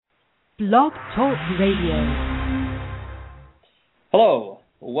Blog Talk Radio. Hello,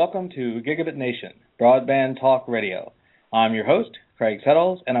 welcome to Gigabit Nation, Broadband Talk Radio. I'm your host, Craig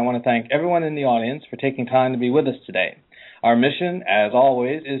Settles, and I want to thank everyone in the audience for taking time to be with us today. Our mission, as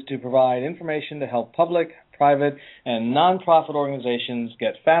always, is to provide information to help public, private, and nonprofit organizations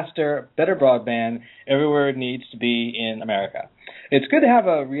get faster, better broadband everywhere it needs to be in America. It's good to have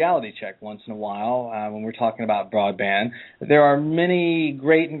a reality check once in a while when we're talking about broadband. There are many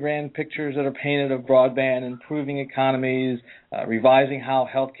great and grand pictures that are painted of broadband improving economies, revising how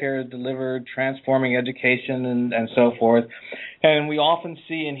healthcare is delivered, transforming education, and so forth. And we often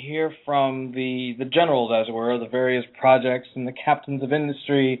see and hear from the generals, as it were, the various projects and the captains of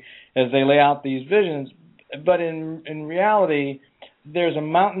industry as they lay out these visions. But in reality, there's a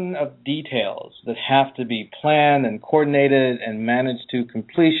mountain of details that have to be planned and coordinated and managed to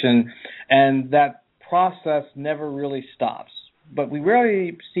completion, and that process never really stops. But we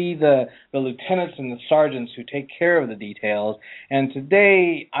rarely see the lieutenants and the sergeants who take care of the details, and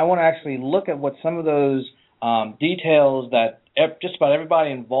today I want to actually look at what some of those details that just about everybody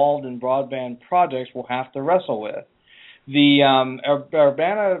involved in broadband projects will have to wrestle with. The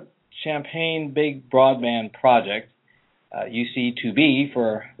Urbana Champaign Big Broadband Project, UC2B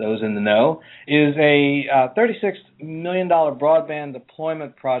for those in the know, is a $36 million broadband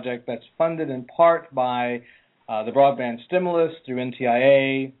deployment project that's funded in part by the broadband stimulus through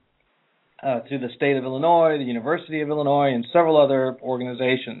NTIA, through the state of Illinois, the University of Illinois, and several other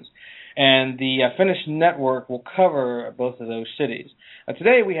organizations. And the finished network will cover both of those cities.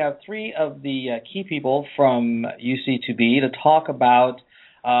 Today we have three of the key people from UC2B to talk about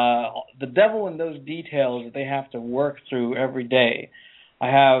the devil in those details that they have to work through every day. I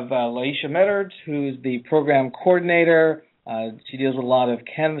have Laisha Meddards, who is the program coordinator. She deals with a lot of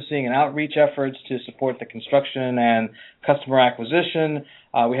canvassing and outreach efforts to support the construction and customer acquisition.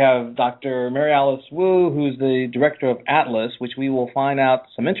 We have Dr. Mary Alice Wu, who's the director of Atlas, which we will find out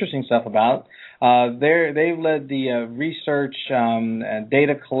some interesting stuff about. They've led the research and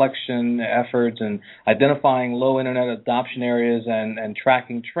data collection efforts and identifying low internet adoption areas and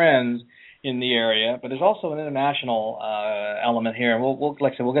tracking trends in the area. But there's also an international element here, and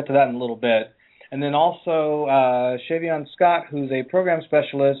like I said, we'll get to that in a little bit. And then also Shavion Scott, who's a program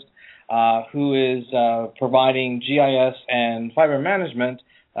specialist who is providing GIS and fiber management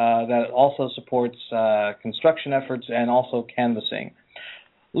that also supports construction efforts and also canvassing.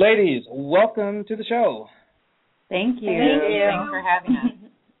 Ladies, welcome to the show. Thank you. Thank you. Thanks for having us.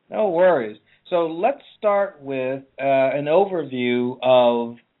 No worries. So let's start with an overview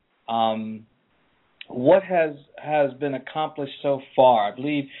of what has been accomplished so far. I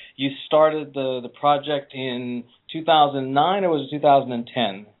believe you started the project in 2009, or was it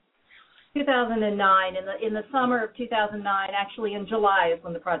 2010? 2009. In the summer of 2009, actually in July is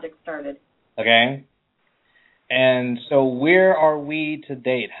when the project started. Okay. And so where are we to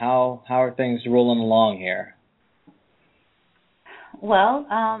date? How are things rolling along here? Well,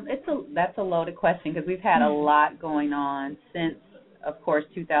 that's a loaded question because we've had a lot going on since, of course,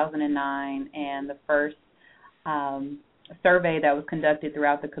 2009 and the first survey that was conducted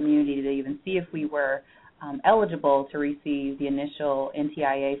throughout the community to even see if we were eligible to receive the initial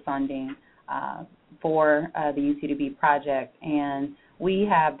NTIA funding for the UC2B project. And we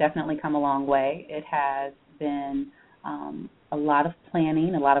have definitely come a long way. It has been a lot of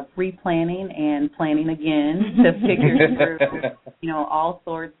planning, a lot of replanning and planning again to figure through, all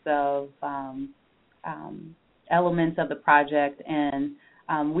sorts of elements of the project. And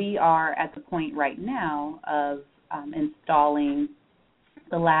we are at the point right now of installing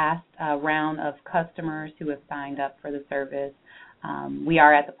the last round of customers who have signed up for the service. We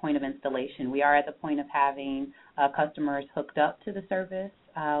are at the point of installation. We are at the point of having customers hooked up to the service.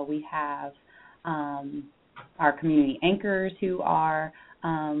 We have our community anchors who are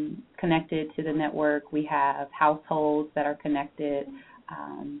connected to the network. We have households that are connected.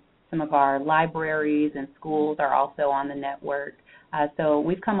 Some of our libraries and schools are also on the network. So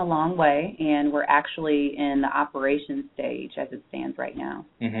we've come a long way, and we're actually in the operations stage as it stands right now.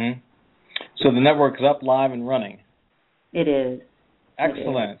 Mm-hmm. So the network's up, live, and running. It is.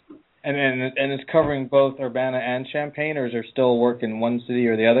 Excellent. It is. And it's covering both Urbana and Champaign, or is there still work in one city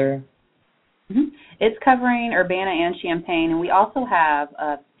or the other? Mm-hmm. It's covering Urbana and Champaign, and we also have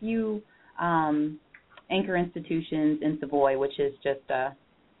a few anchor institutions in Savoy, which is just a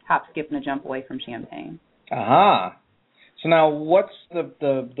hop, skip, and a jump away from Champaign. Aha. So now, what's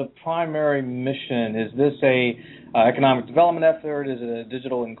the primary mission? Is this a economic development effort? Is it a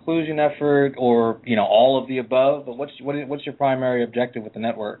digital inclusion effort, or all of the above? But what's your primary objective with the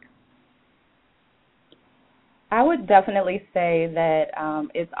network? I would definitely say that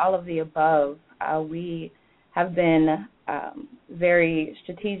it's all of the above. We have been very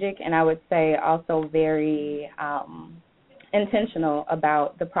strategic, and I would say also very intentional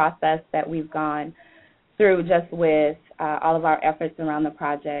about the process that we've gone through just with all of our efforts around the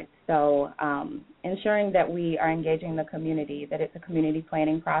project. So ensuring that we are engaging the community, that it's a community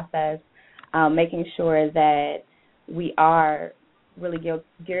planning process, making sure that we are really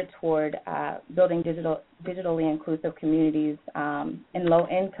geared toward building digitally inclusive communities in low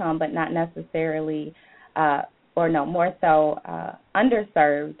income, but not necessarily, more so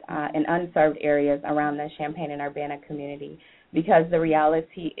underserved and unserved areas around the Champaign and Urbana community. Because the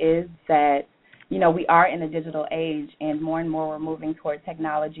reality is that, we are in a digital age, and more we're moving toward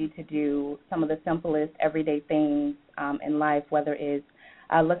technology to do some of the simplest everyday things in life, whether it's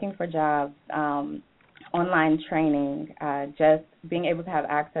looking for jobs, online training, just being able to have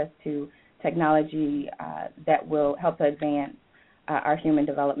access to technology that will help to advance our human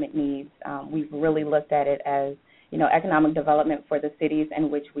development needs. We've really looked at it as, economic development for the cities in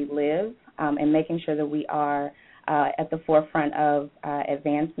which we live, and making sure that we are at the forefront of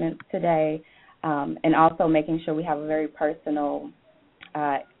advancements today, and also making sure we have a very personal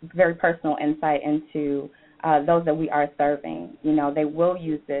insight into those that we are serving. They will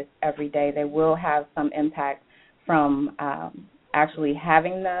use this every day. They will have some impact from actually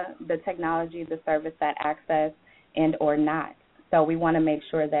having the technology, the service, that access, and or not. So we want to make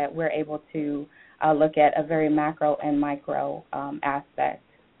sure that we're able to look at a very macro and micro aspect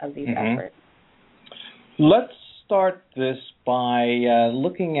of these efforts. Let's start this by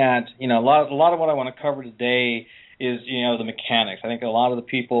looking at, a lot of what I want to cover today is, the mechanics. I think a lot of the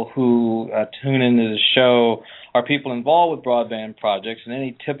people who tune into the show are people involved with broadband projects, and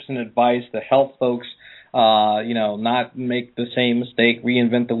any tips and advice to help folks, not make the same mistake,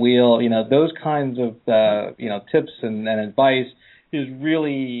 reinvent the wheel, those kinds of, tips and advice is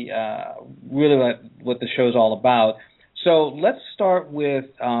really what the show's all about. So let's start with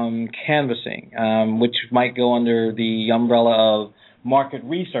canvassing, which might go under the umbrella of market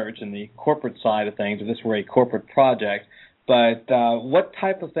research and the corporate side of things, if this were a corporate project. But what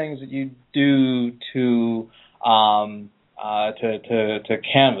type of things did you do to canvass?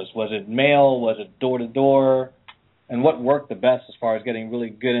 Was it mail? Was it door to door? And what worked the best as far as getting really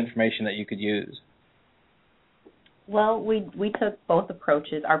good information that you could use? Well, we took both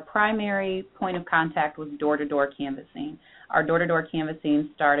approaches. Our primary point of contact was door-to-door canvassing. Our door-to-door canvassing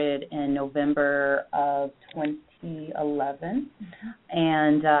started in November of 2011,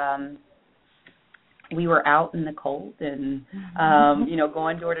 and we were out in the cold and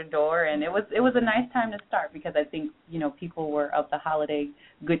going door to door, and it was a nice time to start because I think people were of the holiday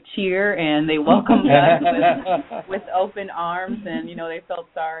good cheer, and they welcomed us with open arms, and they felt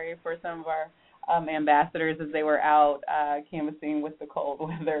sorry for some of our ambassadors as they were out canvassing with the cold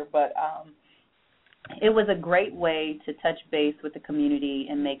weather. But it was a great way to touch base with the community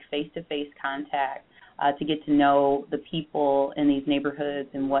and make face-to-face contact to get to know the people in these neighborhoods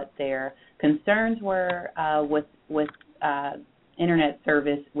and what their concerns were with Internet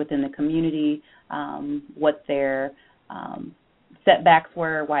service within the community, what their setbacks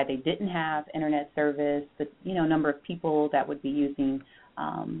were, why they didn't have Internet service, the number of people that would be using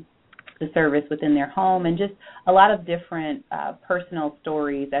the service within their home, and just a lot of different personal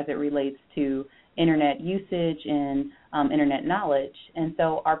stories as it relates to Internet usage and Internet knowledge. And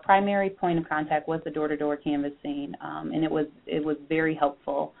so our primary point of contact was the door-to-door canvassing, and it was very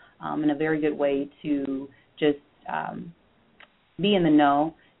helpful and a very good way to just be in the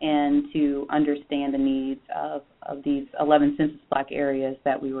know and to understand the needs of these 11 census block areas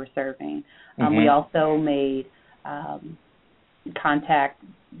that we were serving. We also made contact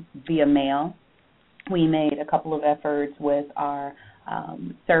via mail. We made a couple of efforts with our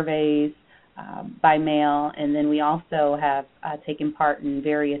surveys by mail, and then we also have taken part in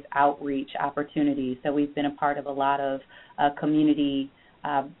various outreach opportunities. So we've been a part of a lot of community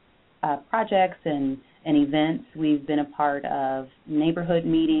projects and events. We've been a part of neighborhood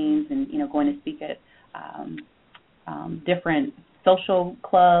meetings and, going to speak at different social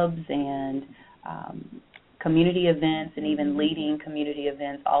clubs and community events, and even leading community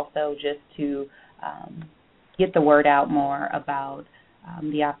events also, just to get the word out more about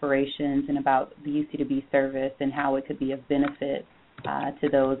the operations and about the UC2B service and how it could be of benefit to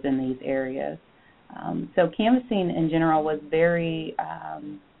those in these areas. So canvassing in general was very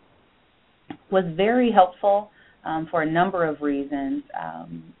helpful for a number of reasons.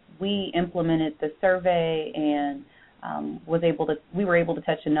 We implemented the survey and we were able to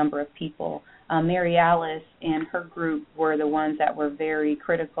touch a number of people. Mary Alice and her group were the ones that were very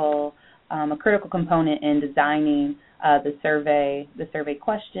critical a critical component in designing the survey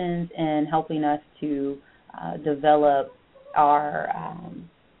questions and helping us to develop our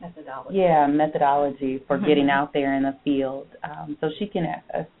methodology for getting out there in the field. So she can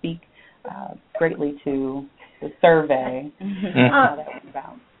speak greatly to the survey that was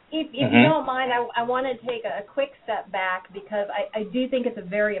about. If you don't mind, I want to take a quick step back because I do think it's a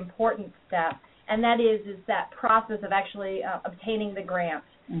very important step, and that is that process of actually obtaining the grant.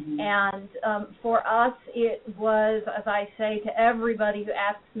 And for us, it was, as I say to everybody who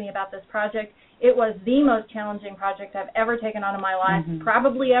asks me about this project, it was the most challenging project I've ever taken on in my life,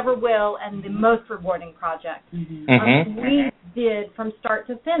 probably ever will, and the most rewarding project. We did, from start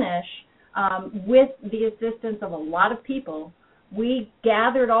to finish, with the assistance of a lot of people, we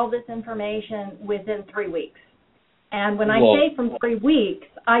gathered all this information within 3 weeks. And when I say from 3 weeks,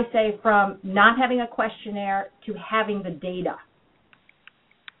 I say from not having a questionnaire to having the data.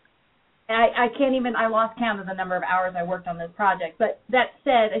 I lost count of the number of hours I worked on this project. But that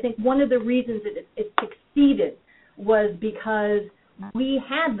said, I think one of the reasons it succeeded was because we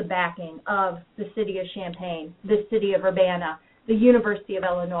had the backing of the city of Champaign, the city of Urbana, the University of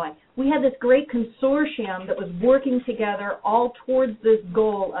Illinois. We had this great consortium that was working together all towards this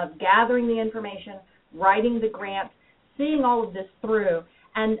goal of gathering the information, writing the grant, seeing all of this through.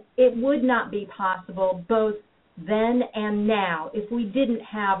 And it would not be possible both then and now if we didn't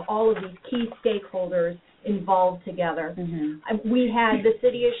have all of these key stakeholders involved together. We had the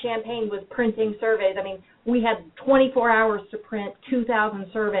city of Champaign was printing surveys. I mean, we had 24 hours to print 2,000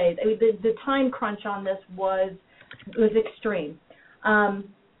 surveys. I mean, the time crunch on this was extreme.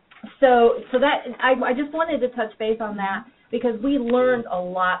 So that I just wanted to touch base on that because we learned a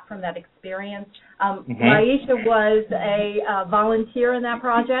lot from that experience. Raisha was a volunteer in that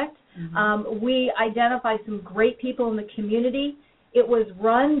project. We identified some great people in the community. It was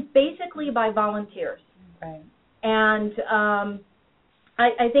run basically by volunteers. Right. And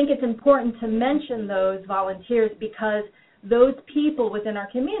I think it's important to mention those volunteers because those people within our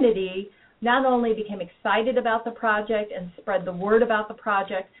community not only became excited about the project and spread the word about the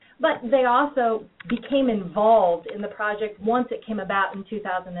project, but they also became involved in the project once it came about in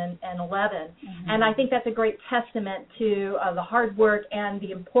 2011. And I think that's a great testament to the hard work and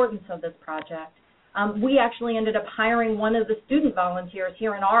the importance of this project. We actually ended up hiring one of the student volunteers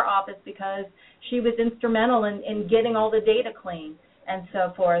here in our office because she was instrumental in getting all the data clean and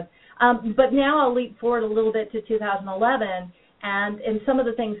so forth. But now I'll leap forward a little bit to 2011 and some of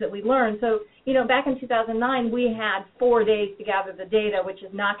the things that we learned. So, back in 2009, we had 4 days to gather the data, which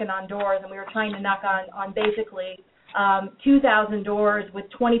is knocking on doors, and we were trying to knock on basically 2,000 doors with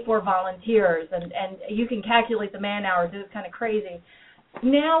 24 volunteers, and you can calculate the man hours. It was kind of crazy.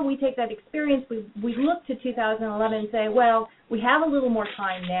 Now we take that experience, we look to 2011 and say, well, we have a little more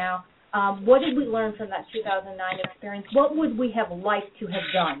time now. What did we learn from that 2009 experience? What would we have liked to have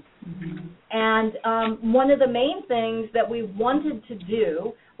done? And one of the main things that we wanted to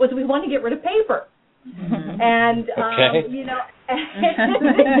do was we wanted to get rid of paper. And,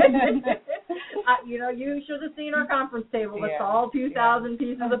 you should have seen our conference table. It's all 2,000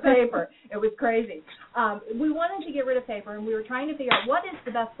 pieces of paper. It was crazy. We wanted to get rid of paper, and we were trying to figure out what is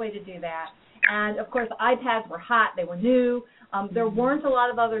the best way to do that. And, of course, iPads were hot. They were new. There weren't a lot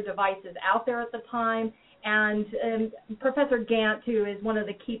of other devices out there at the time. And Professor Gant, who is one of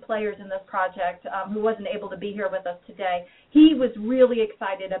the key players in this project, who wasn't able to be here with us today, he was really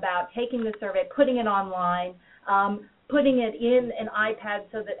excited about taking the survey, putting it online, putting it in an iPad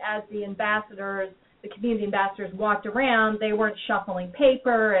so that as the ambassadors, the community ambassadors walked around, they weren't shuffling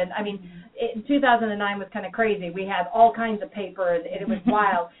paper. And, 2009 was kind of crazy. We had all kinds of paper, and it was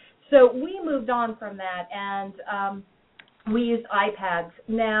wild. So we moved on from that, and we used iPads.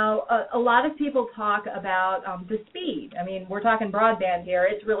 Now, a lot of people talk about the speed. We're talking broadband here.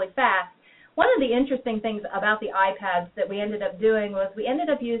 It's really fast. One of the interesting things about the iPads that we ended up doing was we ended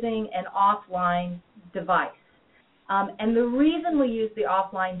up using an offline device. And the reason we used the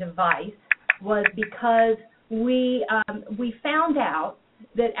offline device was because we found out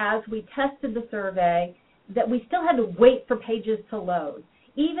that as we tested the survey, that we still had to wait for pages to load.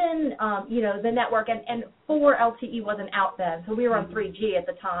 Even, the network, and 4 LTE wasn't out then, so we were on 3G at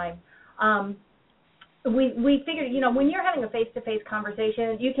the time. We figured, when you're having a face-to-face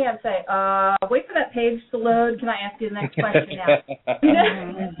conversation, you can't say, wait for that page to load, can I ask you the next question now?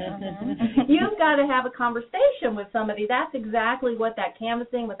 You've got to have a conversation with somebody. That's exactly what that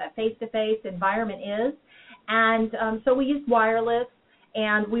canvassing, what that face-to-face environment is. And so we used wireless.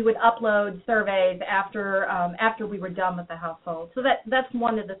 and we would upload surveys after we were done with the household. So that's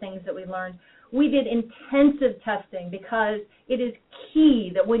one of the things that we learned. We did intensive testing because it is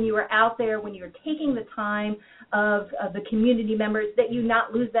key that when you are out there, when you're taking the time of the community members, that you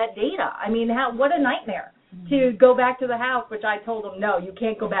not lose that data. I mean, what a nightmare to go back to the house, which I told them, no, you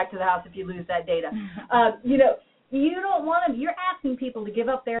can't go back to the house if you lose that data. You don't want to, you're asking people to give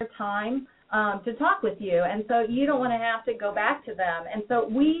up their time to talk with you, and so you don't want to have to go back to them. And so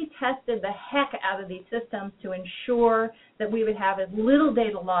we tested the heck out of these systems to ensure that we would have as little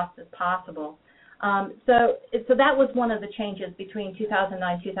data loss as possible. So that was one of the changes between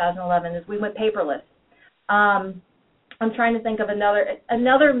 2009 2011 is we went paperless. I'm trying to think of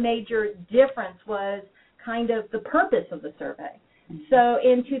another major difference was kind of the purpose of the survey. So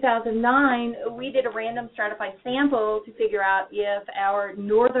in 2009, we did a random stratified sample to figure out if our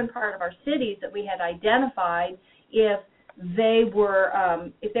northern part of our cities that we had identified, if they were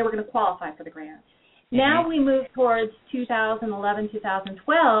going to qualify for the grant. Now we move towards 2011,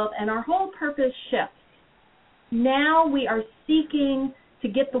 2012, and our whole purpose shifts. Now we are seeking to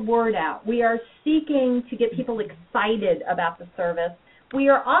get the word out. We are seeking to get people excited about the service. We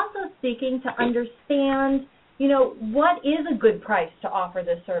are also seeking to understand, what is a good price to offer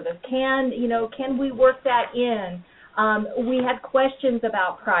this service? Can we work that in? We had questions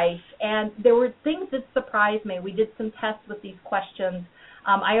about price, and there were things that surprised me. We did some tests with these questions.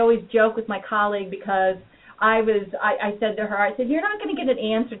 I always joke with my colleague because I said to her, you're not going to get an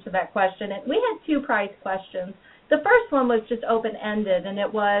answer to that question. And we had two price questions. The first one was just open-ended, and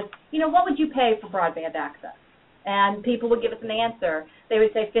it was, what would you pay for broadband access? And people would give us an answer. They would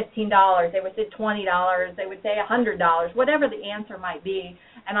say $15. They would say $20. They would say $100, whatever the answer might be.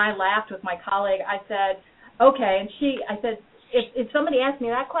 And I laughed with my colleague. I said, okay. And I said, if somebody asked me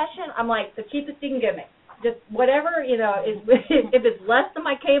that question, I'm like, the cheapest you can give me. Just whatever, if it's less than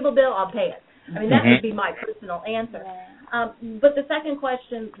my cable bill, I'll pay it. I mean, that would be my personal answer. But the second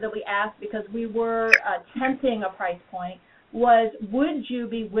question that we asked, because we were attempting a price point, was, would you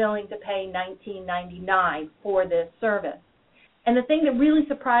be willing to pay $19.99 for this service? And the thing that really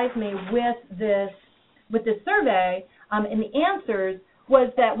surprised me with this survey and the answers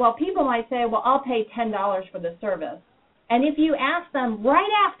was that, well, people might say, well, I'll pay $10 for the service. And if you ask them right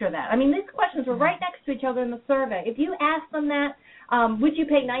after that, I mean, these questions were right next to each other in the survey. If you ask them that, would you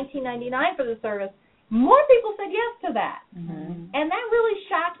pay $19.99 for the service, more people said yes to that. And that really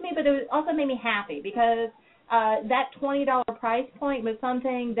shocked me, but it also made me happy because that $20 price point was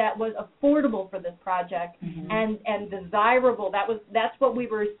something that was affordable for this project and desirable. That's what we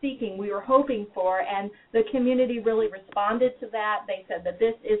were seeking, we were hoping for, and the community really responded to that. They said that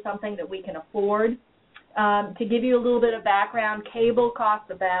this is something that we can afford. To give you a little bit of background, cable costs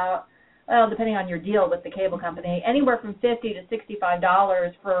about, depending on your deal with the cable company, anywhere from $50 to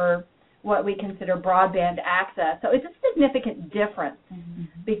 $65 for what we consider broadband access. So it's a significant difference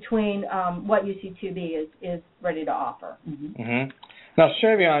between what UC2B is ready to offer. Now,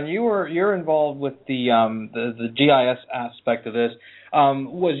 Champaign, you're involved with the GIS aspect of this.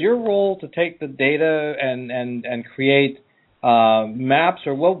 Was your role to take the data and create maps,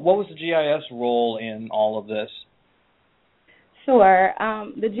 or what was the GIS role in all of this? Sure.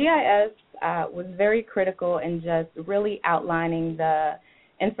 The GIS was very critical in just really outlining the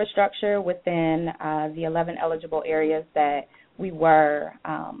infrastructure within the 11 eligible areas that we were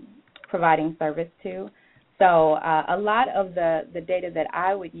providing service to. So a lot of the data that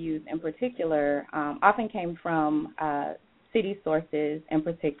I would use in particular often came from city sources in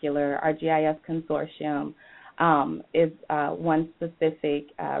particular. Our GIS consortium is one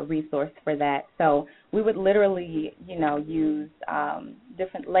specific resource for that. So we would literally, use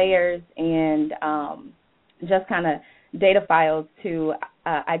different layers and just kind of data files to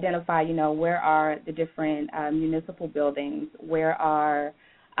identify, where are the different municipal buildings, where are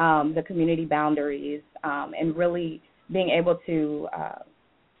the community boundaries, and really being able to,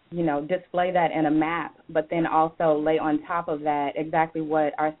 display that in a map, but then also lay on top of that exactly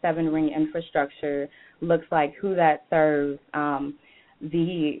what our 7-ring infrastructure looks like, who that serves,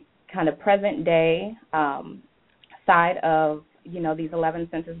 the kind of present day side of, these 11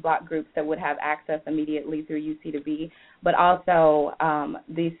 census block groups that would have access immediately through UC2B, but also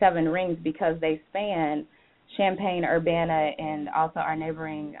the 7 rings because they span Champaign-Urbana and also our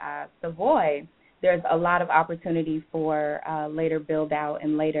neighboring Savoy. There's a lot of opportunity for later build-out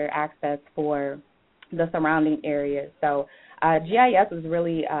and later access for the surrounding areas. So GIS is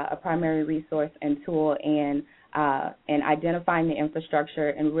really a primary resource and tool in identifying the infrastructure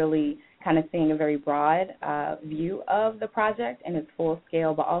and really kind of seeing a very broad view of the project in its full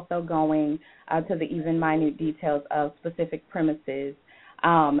scale, but also going to the even minute details of specific premises,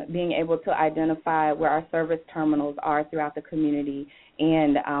 being able to identify where our service terminals are throughout the community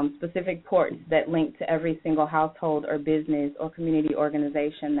and specific ports that link to every single household or business or community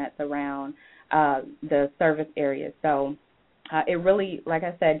organization that's around the service area. So it really, like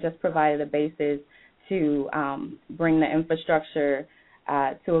I said, just provided a basis to bring the infrastructure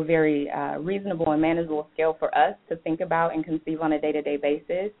to a very reasonable and manageable scale for us to think about and conceive on a day-to-day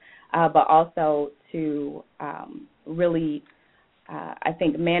basis, but also to really, I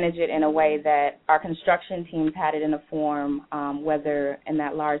think, manage it in a way that our construction teams had it in a form, whether in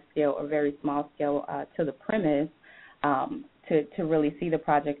that large scale or very small scale to the premise, to really see the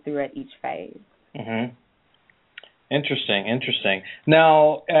project through at each phase. Mm-hmm. Interesting.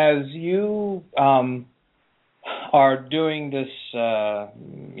 Now, as you are doing this,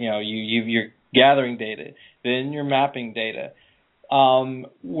 you're gathering data, then you're mapping data.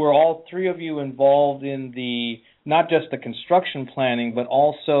 Were all three of you involved in not just the construction planning, but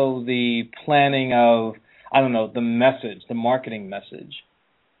also the planning of, the message, the marketing message?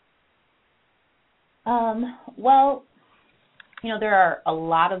 Well, there are a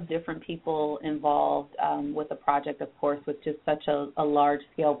lot of different people involved with the project, of course, with just such a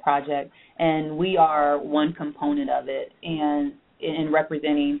large-scale project, and we are one component of it, and in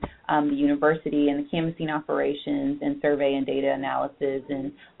representing the university and the canvassing operations and survey and data analysis,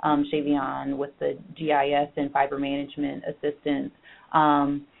 and Champaign with the GIS and fiber management assistance.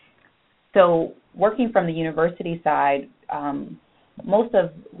 So working from the university side,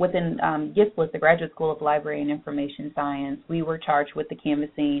 within GISLIS, the Graduate School of Library and Information Science, we were charged with the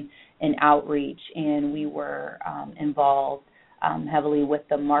canvassing and outreach, and we were involved heavily with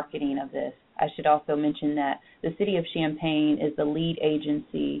the marketing of this. I should also mention that the City of Champaign is the lead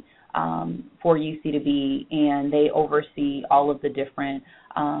agency for UC2B, and they oversee all of the different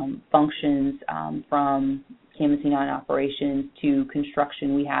functions from canvassing on operations to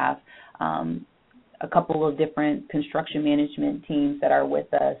construction. We have a couple of different construction management teams that are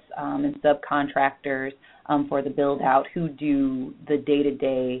with us and subcontractors for the build-out who do the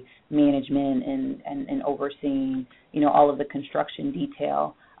day-to-day management and overseeing, all of the construction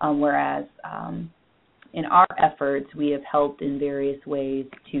detail, whereas in our efforts, we have helped in various ways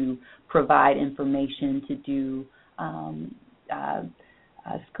to provide information, to do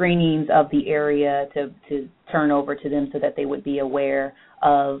screenings of the area to turn over to them so that they would be aware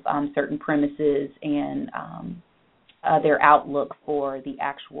of certain premises and their outlook for the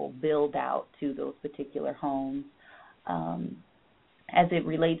actual build-out to those particular homes. As it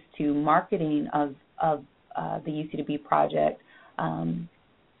relates to marketing of the UC2B project,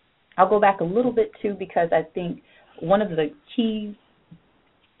 I'll go back a little bit, too, because I think one of the key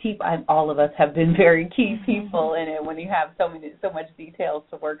people, all of us have been very key people in it when you have so much details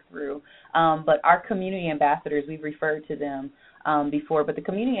to work through. But our community ambassadors, we've referred to them before, but the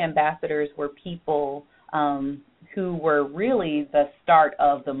community ambassadors were people who were really the start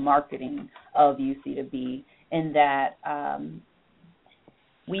of the marketing of UC2B, in that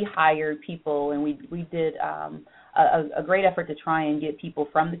we hired people, and we did a great effort to try and get people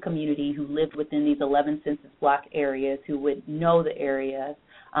from the community who lived within these 11 census block areas, who would know the areas,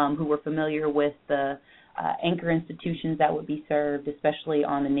 who were familiar with the anchor institutions that would be served, especially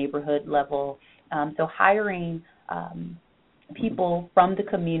on the neighborhood level. So hiring people from the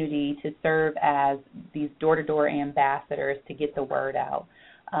community to serve as these door-to-door ambassadors to get the word out.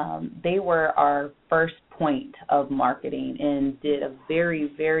 They were our first point of marketing and did a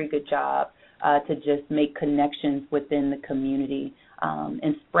very, very good job to just make connections within the community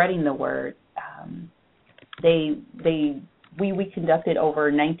and spreading the word. We conducted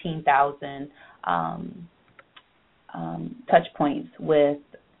over 19,000 touch points with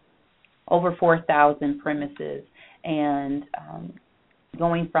over 4,000 premises, and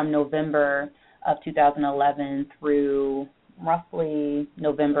going from November of 2011 through roughly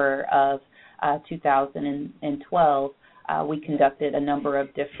November of 2012, we conducted a number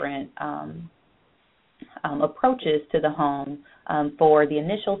of different approaches to the home for the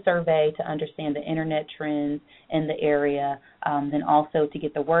initial survey to understand the internet trends in the area, then also to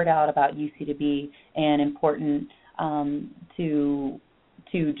get the word out about UC2B, and important to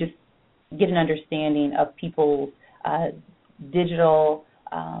just get an understanding of people's digital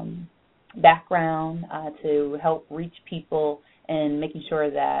background to help reach people and making sure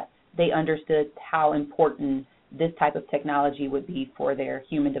that they understood how important this type of technology would be for their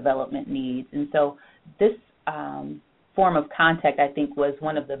human development needs. And so this form of contact, I think, was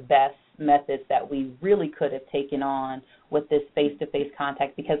one of the best methods that we really could have taken on with this face-to-face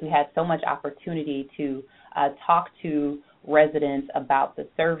contact, because we had so much opportunity to talk to residents about the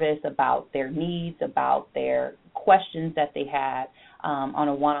service, about their needs, about their questions that they had, on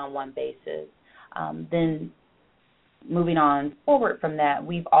a one-on-one basis. Then moving on forward from that,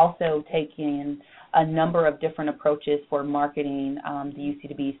 we've also taken a number of different approaches for marketing the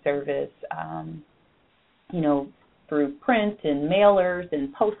UC2B service, through print and mailers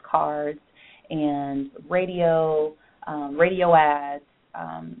and postcards and radio ads.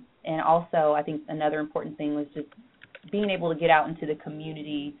 And also, I think another important thing was just being able to get out into the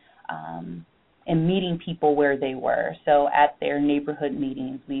community and meeting people where they were. So at their neighborhood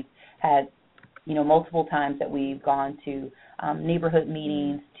meetings, we've had multiple times that we've gone to neighborhood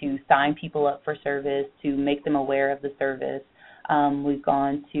meetings to sign people up for service, to make them aware of the service. We've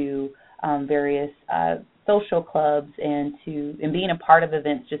gone to various social clubs and being a part of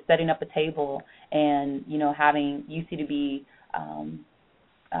events, just setting up a table and, having UC2B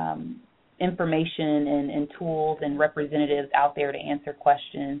information and tools and representatives out there to answer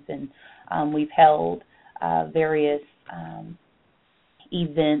questions. And we've held various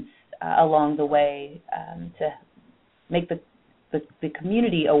events along the way to make the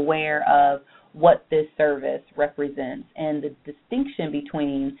community aware of what this service represents and the distinction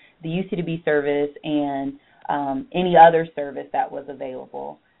between the UC2B service and any other service that was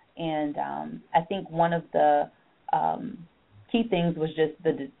available. And I think one of the key things was just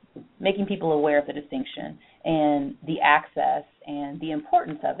making people aware of the distinction and the access and the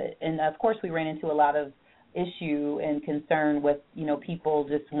importance of it. And, of course, we ran into a lot of issue and concern with, people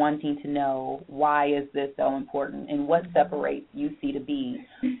just wanting to know why is this so important and what separates UC2B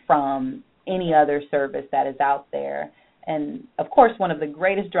from any other service that is out there. And, of course, one of the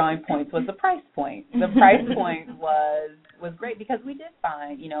greatest drawing points was the price point. The price point was great because we did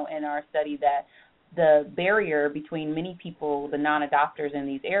find, in our study that the barrier between many people, the non-adopters in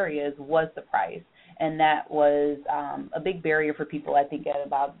these areas, was the price. And that was a big barrier for people. I think at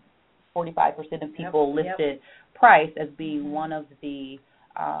about 45% of people listed price as being one of the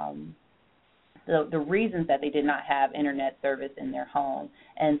reasons that they did not have internet service in their home.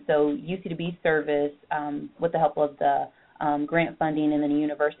 And so UC2B service, with the help of the grant funding and then the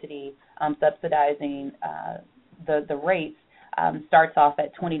university subsidizing the rates, starts off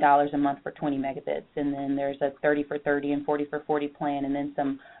at $20 a month for 20 megabits, and then there's a 30 for 30 and 40 for 40 plan, and then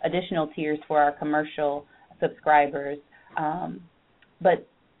some additional tiers for our commercial subscribers. But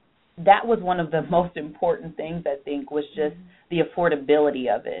that was one of the most important things, I think, was just the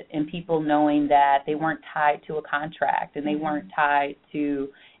affordability of it and people knowing that they weren't tied to a contract and they weren't tied to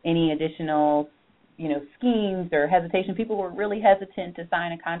any additional, schemes or hesitation. People were really hesitant to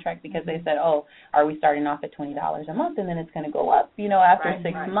sign a contract because they said, oh, are we starting off at $20 a month and then it's going to go up, after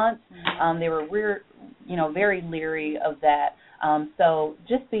 6 months. They were, very leery of that. So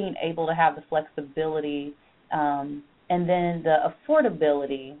just being able to have the flexibility and then the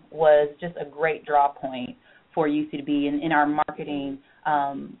affordability was just a great draw point for UC2B. And in our marketing,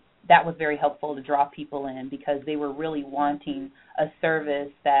 that was very helpful to draw people in because they were really wanting a service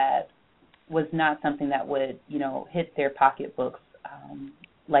that was not something that would, hit their pocketbooks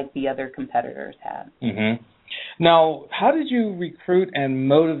like the other competitors had. Mm-hmm. Now, how did you recruit and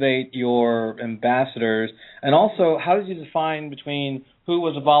motivate your ambassadors? And also, how did you define between who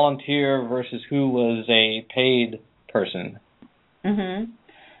was a volunteer versus who was a paid person? Mm-hmm.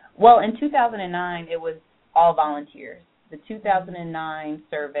 Well, in 2009, it was all volunteers. The 2009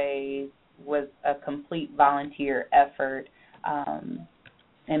 survey was a complete volunteer effort.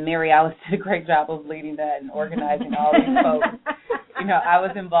 And Mary Alice did a great job of leading that and organizing all these folks. I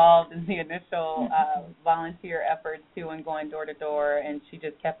was involved in the initial volunteer efforts too, and going door to door, and she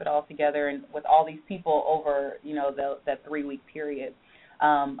just kept it all together and with all these people over, that 3-week period.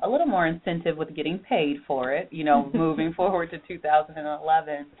 A little more incentive with getting paid for it, moving forward to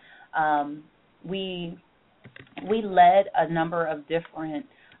 2011. We led a number of different,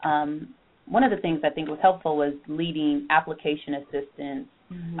 one of the things I think was helpful was leading application assistance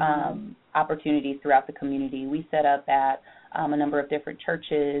opportunities throughout the community. We set up at a number of different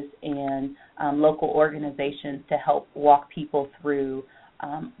churches and local organizations to help walk people through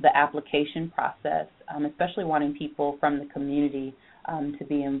the application process, especially wanting people from the community to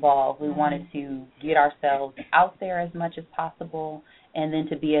be involved. We wanted to get ourselves out there as much as possible and then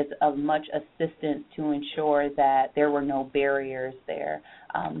to be of much assistance to ensure that there were no barriers there.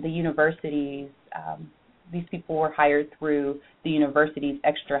 The universities, these people were hired through the university's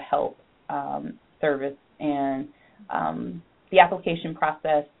extra help service, and the application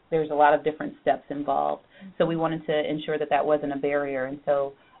process, there's a lot of different steps involved. So we wanted to ensure that that wasn't a barrier, and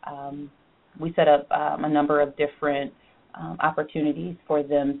so we set up a number of different opportunities for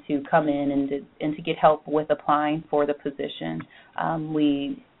them to come in and to get help with applying for the position.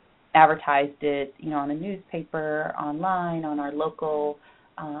 We advertised it, on the newspaper, online, on our local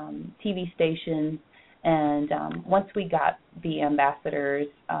TV stations. And once we got the ambassadors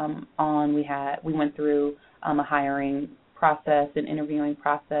on, we went through a hiring process and interviewing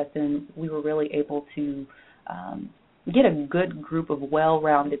process, and we were really able to get a good group of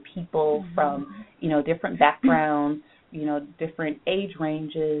well-rounded people from, different backgrounds, different age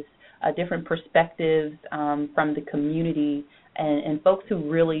ranges, different perspectives from the community, and folks who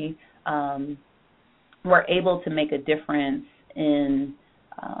really were able to make a difference in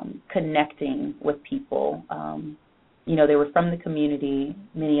connecting with people. They were from the community,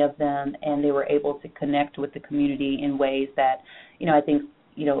 many of them, and they were able to connect with the community in ways that, I think,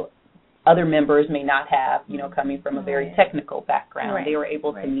 other members may not have, coming from a very technical background. Right. They were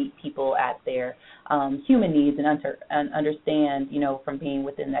able to meet people at their human needs and understand, from being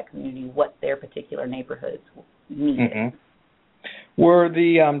within that community, what their particular neighborhoods needed. Mm-hmm. Were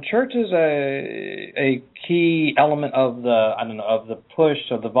the churches a key element of the push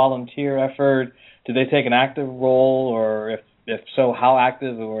of the volunteer effort? Did they take an active role, or if so, how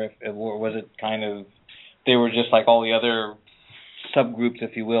active, or was it kind of they were just like all the other subgroups,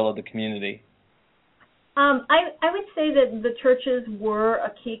 if you will, of the community? I would say that the churches were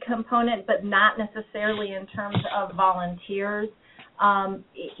a key component, but not necessarily in terms of volunteers.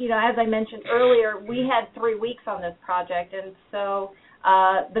 As I mentioned earlier, we had 3 weeks on this project, and so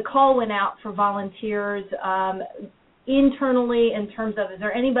the call went out for volunteers internally in terms of, is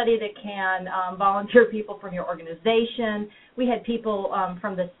there anybody that can volunteer people from your organization? We had people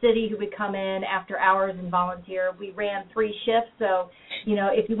from the city who would come in after hours and volunteer. We ran 3 shifts, so,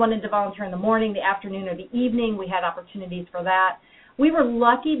 if you wanted to volunteer in the morning, the afternoon, or the evening, we had opportunities for that. We were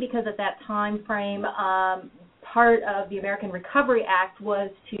lucky because at that time frame, part of the American Recovery Act was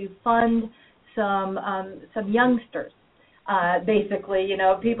to fund some youngsters. Basically,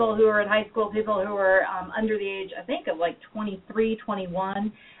 people who were in high school, people who were under the age, I think, of like 23,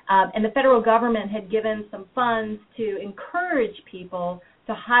 21. And the federal government had given some funds to encourage people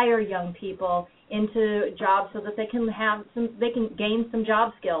to hire young people into jobs so that they can gain some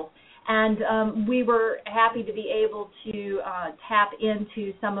job skills. And we were happy to be able to tap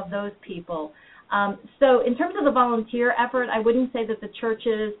into some of those people. So in terms of the volunteer effort, I wouldn't say that the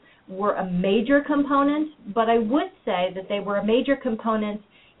churches were a major component, but I would say that they were a major component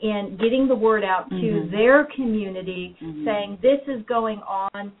in getting the word out to their community, saying this is going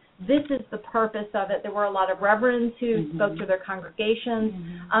on, this is the purpose of it. There were a lot of reverends who spoke to their congregations,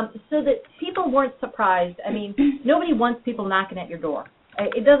 so that people weren't surprised. I mean, nobody wants people knocking at your door.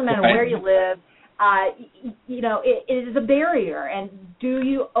 It doesn't matter where you live. It is a barrier, and do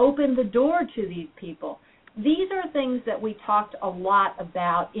you open the door to these people? These are things that we talked a lot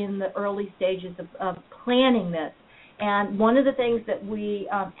about in the early stages of planning this. And one of the things that we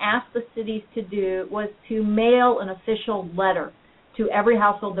asked the cities to do was to mail an official letter to every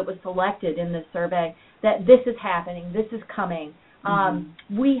household that was selected in this survey that this is happening, this is coming.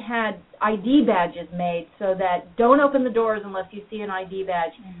 We had ID badges made so that don't open the doors unless you see an ID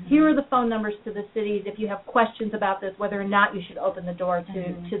badge. Here are the phone numbers to the cities if you have questions about this, whether or not you should open the door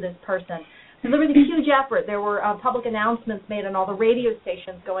to this person. So there was a huge effort. There were public announcements made on all the radio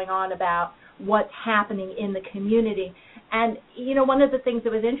stations going on about what's happening in the community. And, one of the things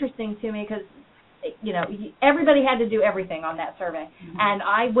that was interesting to me, because, everybody had to do everything on that survey. And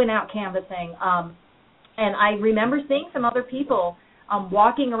I went out canvassing, and I remember seeing some other people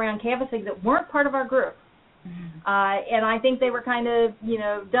walking around canvassing that weren't part of our group. And I think they were kind of,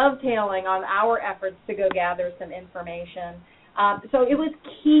 dovetailing on our efforts to go gather some information. So it was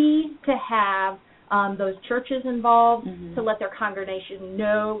key to have those churches involved to let their congregation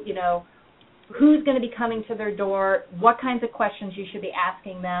know, who's going to be coming to their door, what kinds of questions you should be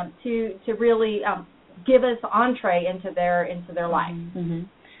asking them to really give us entree into their life.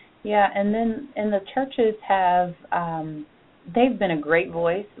 Yeah, and the churches have they've been a great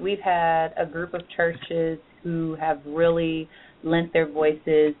voice. We've had a group of churches who have really lent their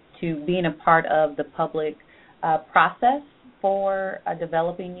voices to being a part of the public process for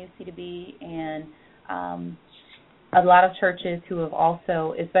developing UC2B, and a lot of churches who have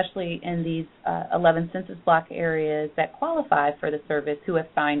also, especially in these 11 census block areas that qualify for the service, who have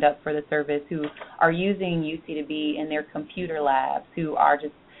signed up for the service, who are using UC2B in their computer labs, who are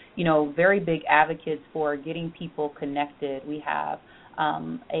just, very big advocates for getting people connected. We have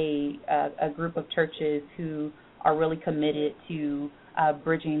a group of churches who are really committed to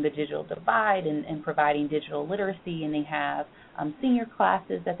bridging the digital divide and providing digital literacy, and they have senior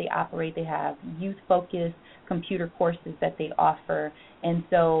classes that they operate. They have youth-focused computer courses that they offer, and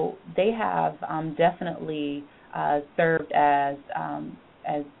so they have definitely served as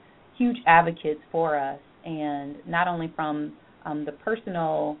huge advocates for us, and not only from the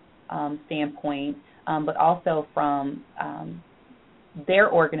personal standpoint, but also from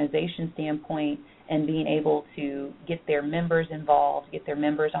their organization standpoint, and being able to get their members involved, get their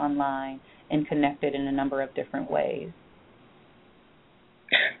members online, and connected in a number of different ways.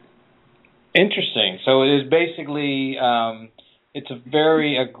 Interesting. So it is basically, it's a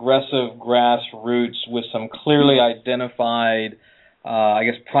very aggressive grassroots with some clearly identified,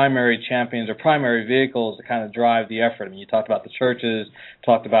 primary champions or primary vehicles to kind of drive the effort. I mean, you talked about the churches,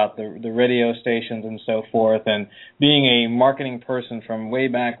 talked about the radio stations and so forth, and being a marketing person from way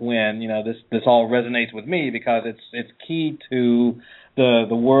back when, this all resonates with me because it's key to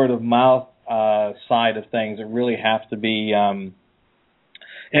the word of mouth side of things that really have to be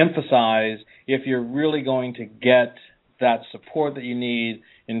emphasized if you're really going to get that support that you need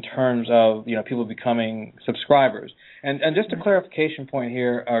in terms of people becoming subscribers. And just a clarification point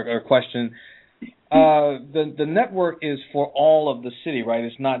here, or question, the network is for all of the city, right?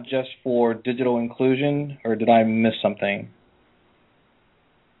 It's not just for digital inclusion, or did I miss something?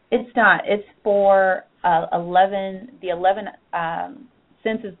 It's not. It's for 11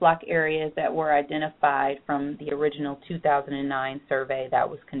 census block areas that were identified from the original 2009 survey that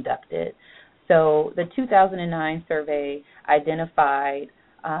was conducted. So the 2009 survey identified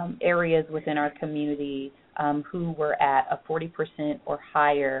areas within our community who were at a 40% or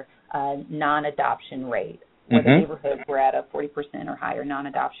higher non-adoption rate, where the neighborhoods were at a 40% or higher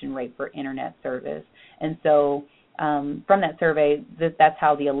non-adoption rate for internet service. And so from that survey, that's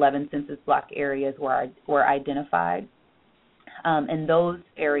how the 11 census block areas were identified. And those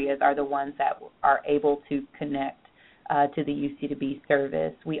areas are the ones that are able to connect to the UC2B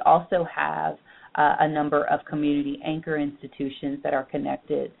service. We also have a number of community anchor institutions that are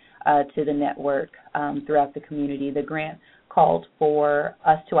connected to the network throughout the community. The grant called for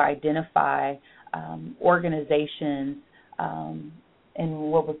us to identify organizations, and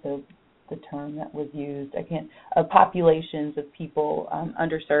what was the term that was used? Populations of people,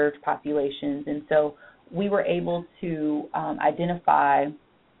 underserved populations. And so we were able to identify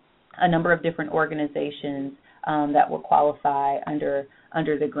a number of different organizations that will qualify under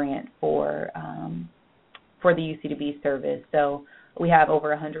the grant for the UC2B service. So we have over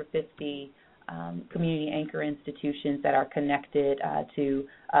 150 community anchor institutions that are connected to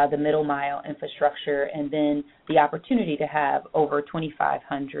the middle mile infrastructure, and then the opportunity to have over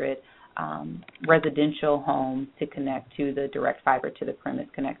 2,500 residential homes to connect to the direct fiber to the premise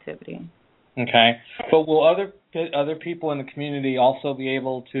connectivity. Okay, but will other people in the community also be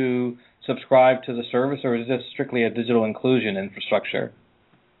able to subscribe to the service, or is this strictly a digital inclusion infrastructure?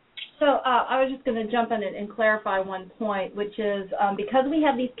 So I was just going to jump in and clarify one point, which is because we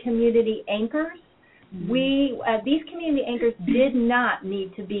have these community anchors, these community anchors did not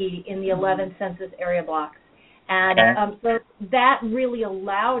need to be in the 11 census area blocks. And so that really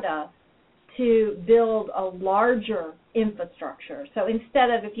allowed us to build a larger infrastructure. So instead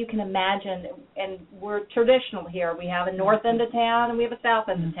of, if you can imagine, and we're traditional here, we have a north end of town and we have a south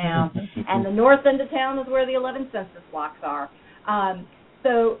end of town, and the north end of town is where the 11 census blocks are.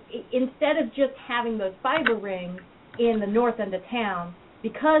 So instead of just having those fiber rings in the north end of town,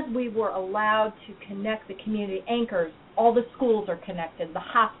 because we were allowed to connect the community anchors, all the schools are connected, the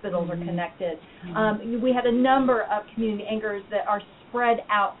hospitals are connected. We had a number of community anchors that are spread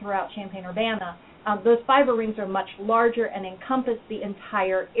out throughout Champaign-Urbana. Those fiber rings are much larger and encompass the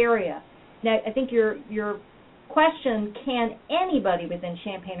entire area. Now, I think your question, can anybody within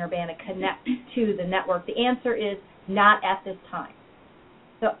Champaign-Urbana connect to the network? The answer is not at this time.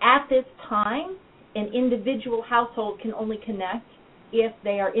 So at this time, an individual household can only connect if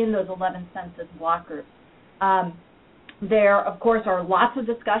they are in those 11 census block groups. There, of course, are lots of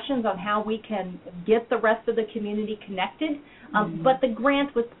discussions on how we can get the rest of the community connected, but the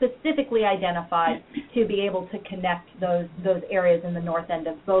grant was specifically identified to be able to connect those areas in the north end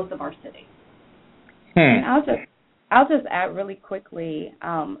of both of our cities. And I'll just add really quickly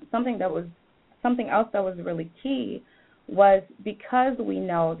something else that was really key was because we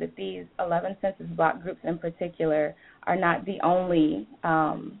know that these 11 census block groups in particular are not the only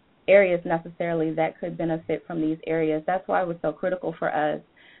areas necessarily that could benefit from these areas. That's why it was so critical for us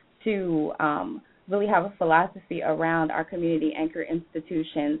to really have a philosophy around our community anchor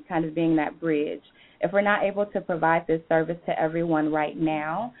institutions kind of being that bridge. If we're not able to provide this service to everyone right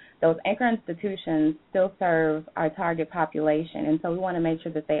now, those anchor institutions still serve our target population, and so we want to make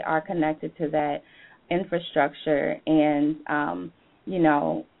sure that they are connected to that infrastructure, and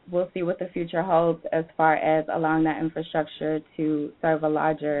we'll see what the future holds as far as allowing that infrastructure to serve a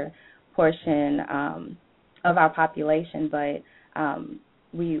larger portion of our population. But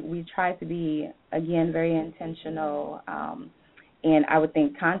we try to be, again, very intentional, and I would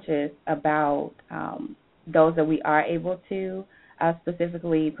think conscious about those that we are able to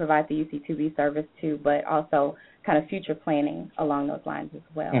specifically provide the UC2B service to, but also kind of future planning along those lines as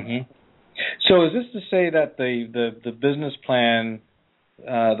well. Mm-hmm. So is this to say that the business plan,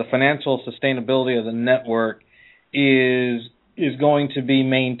 the financial sustainability of the network is going to be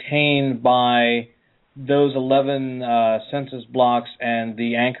maintained by those 11 census blocks and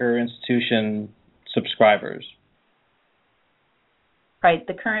the anchor institution subscribers? Right.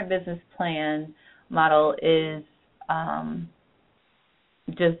 The current business plan model is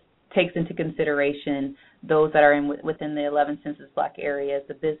just takes into consideration those that are within the 11 census block areas,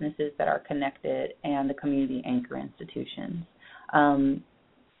 the businesses that are connected, and the community anchor institutions,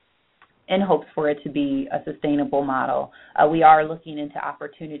 in hopes for it to be a sustainable model. We are looking into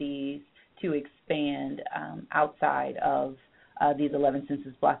opportunities to expand outside of these 11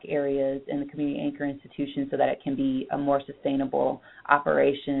 census block areas and the community anchor institutions so that it can be a more sustainable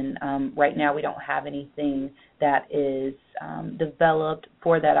operation. Right now we don't have anything that is developed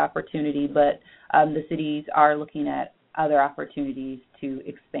for that opportunity, but the cities are looking at other opportunities to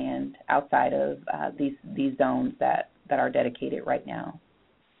expand outside of these zones that are dedicated right now.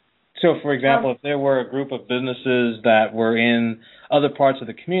 So, for example, if there were a group of businesses that were in other parts of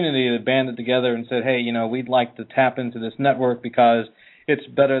the community that banded together and said, hey, we'd like to tap into this network because it's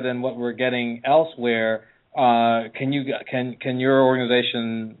better than what we're getting elsewhere, can your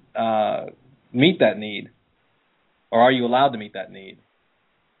organization meet that need? Or are you allowed to meet that need?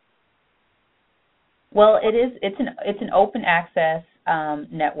 Well, it's an open access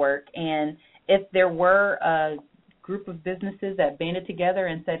network, and if there were a group of businesses that banded together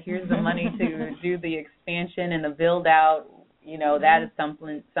and said, here's the money to do the expansion and the build out, that is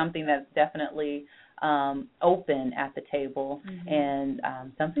something that's definitely open at the table, and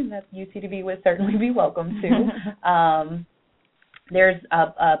something that UCDB would certainly be welcome to. There's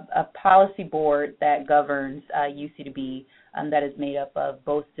a policy board that governs UCDB that is made up of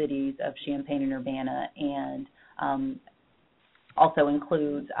both cities of Champaign and Urbana, and also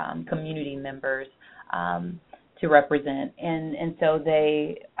includes community members to represent, and so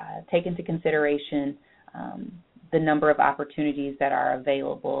they take into consideration the number of opportunities that are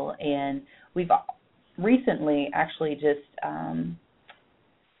available. And we've recently actually just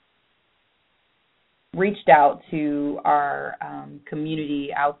reached out to our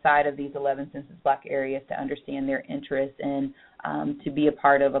community outside of these 11 census block areas to understand their interests and to be a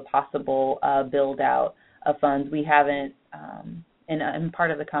part of a possible build out of funds. We haven't, and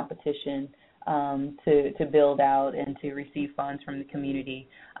part of the competition to build out and to receive funds from the community.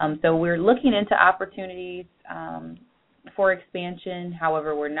 So we're looking into opportunities for expansion.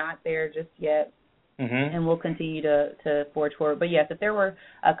 However, we're not there just yet, and we'll continue to forge forward. But yes, if there were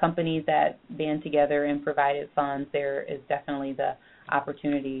companies that band together and provided funds, there is definitely the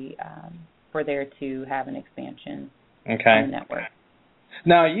opportunity for there to have an expansion in the network.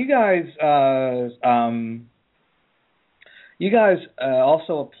 Now, you guys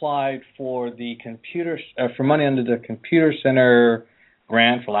also applied for the for money under the Computer Center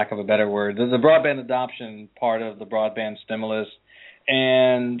grant, for lack of a better word, the broadband adoption part of the broadband stimulus,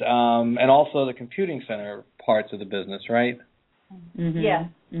 and also the computing center parts of the business, right? Yeah.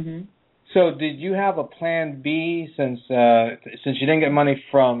 So, did you have a plan B since you didn't get money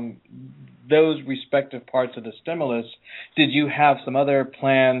from those respective parts of the stimulus? Did you have some other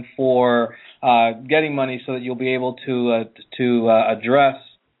plan for getting money so that you'll be able to address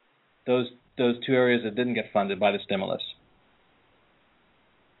those two areas that didn't get funded by the stimulus?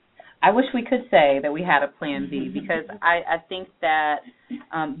 I wish we could say that we had a plan B, because I think that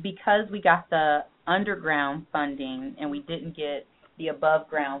because we got the underground funding and we didn't get the above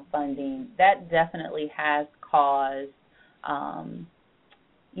ground funding, that definitely has caused a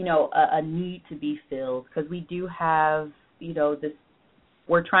need to be filled, because we do have, this,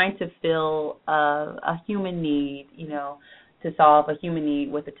 we're trying to fill a human need, to solve a human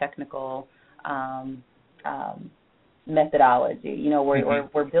need with a technical methodology.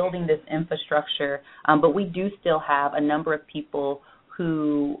 We're building this infrastructure, but we do still have a number of people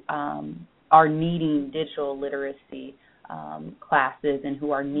who are needing digital literacy classes and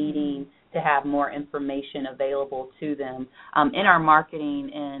who are needing to have more information available to them. In our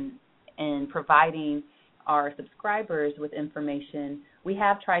marketing and providing our subscribers with information, we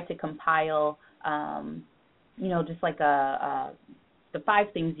have tried to compile, just like the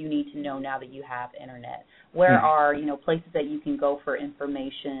 5 things you need to know now that you have internet. Where are, places that you can go for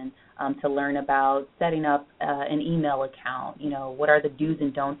information to learn about setting up an email account? What are the do's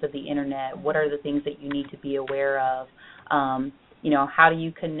and don'ts of the internet? What are the things that you need to be aware of? how do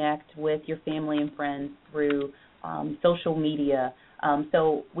you connect with your family and friends through social media.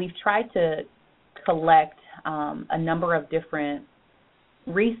 So we've tried to collect a number of different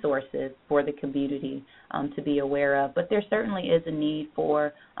resources for the community to be aware of, but there certainly is a need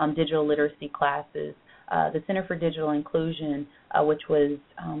for digital literacy classes. The Center for Digital Inclusion, which was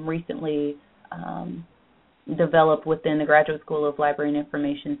recently developed within the Graduate School of Library and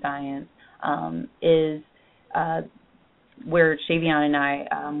Information Science, is where Shavion and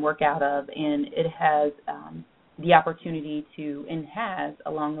I work out of, and it has the opportunity to, and has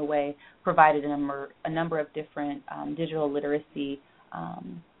along the way, provided a number of different digital literacy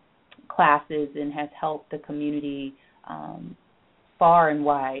classes, and has helped the community far and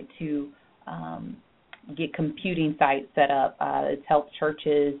wide to get computing sites set up. It's helped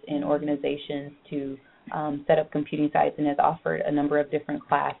churches and organizations to set up computing sites, and has offered a number of different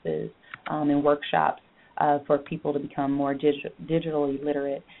classes and workshops for people to become more digitally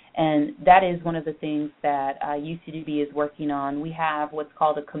literate. And that is one of the things that UCDB is working on. We have what's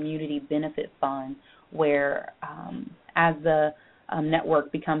called a community benefit fund, where as the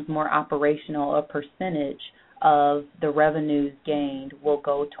network becomes more operational, a percentage of the revenues gained will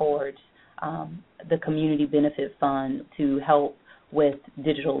go towards the community benefit fund to help with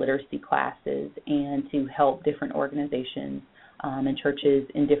digital literacy classes and to help different organizations and churches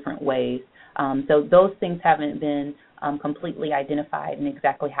in different ways. So those things haven't been completely identified and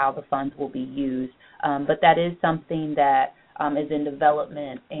exactly how the funds will be used, but that is something that is in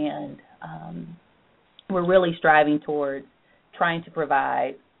development, and we're really striving towards trying to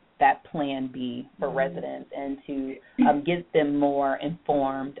provide that plan B for residents, and to get them more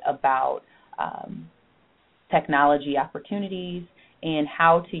informed about technology opportunities and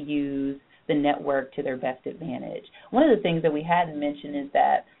how to use the network to their best advantage. One of the things that we hadn't mentioned is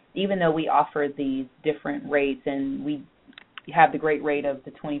that even though we offer these different rates, and we have the great rate of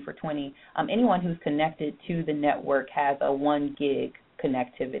the 20 for 20, anyone who's connected to the network has a 1 gig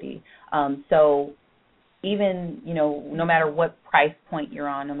connectivity. So even, no matter what price point you're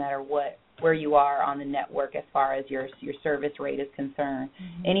on, no matter where you are on the network as far as your service rate is concerned,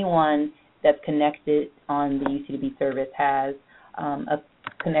 anyone that's connected on the UCDB service has a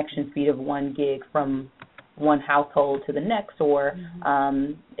connection speed of 1 gig from one household to the next, or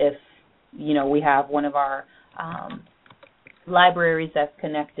if we have one of our libraries that's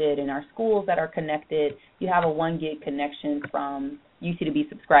connected and our schools that are connected, you have a 1 gig connection from UCDB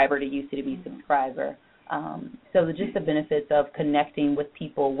subscriber to UCDB subscriber. So just the benefits of connecting with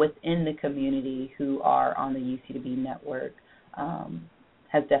people within the community who are on the UCDB network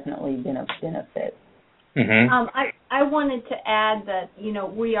has definitely been a benefit. I wanted to add that,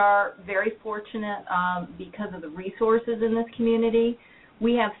 we are very fortunate because of the resources in this community.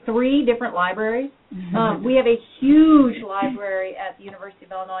 We have 3 different libraries. We have a huge library at the University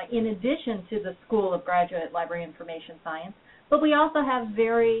of Illinois, in addition to the School of Graduate Library Information Science. But we also have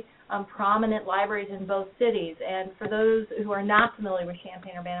very prominent libraries in both cities. And for those who are not familiar with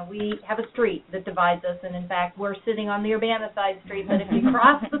Champaign-Urbana, we have a street that divides us. And, in fact, we're sitting on the Urbana side street. But if you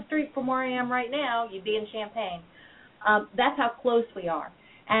cross the street from where I am right now, you'd be in Champaign. That's how close we are.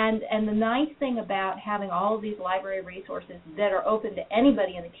 And the nice thing about having all of these library resources that are open to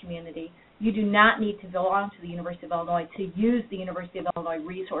anybody in the community, you do not need to belong to the University of Illinois to use the University of Illinois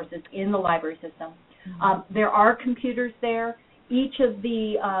resources in the library system. There are computers there. Each of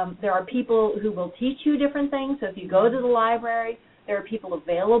there are people who will teach you different things. So if you go to the library, there are people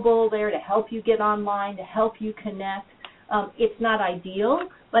available there to help you get online, to help you connect. It's not ideal,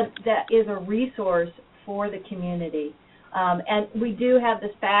 but that is a resource for the community. And we do have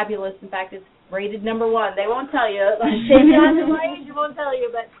this fabulous, in fact, it's rated #1. They won't tell you. They won't tell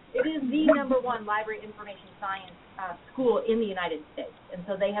you, but it is the #1 library information science school in the United States. And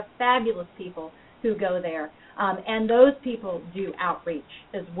so they have fabulous people who go there. And those people do outreach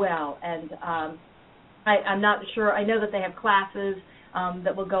as well. And I'm not sure. I know that they have classes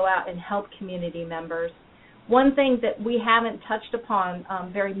that will go out and help community members. One thing that we haven't touched upon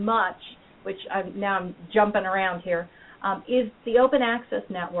very much, which I'm jumping around here, is the Open Access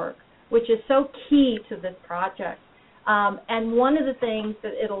Network, which is so key to this project. And one of the things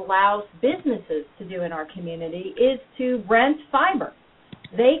that it allows businesses to do in our community is to rent fiber.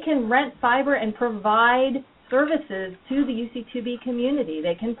 They can rent fiber and provide services to the UC2B community.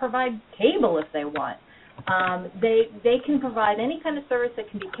 They can provide cable if they want. They can provide any kind of service that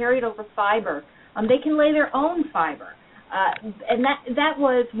can be carried over fiber. They can lay their own fiber. And that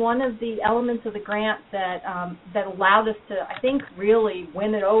was one of the elements of the grant that allowed us to, I think, really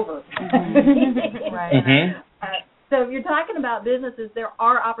win it over. Right. So if you're talking about businesses, there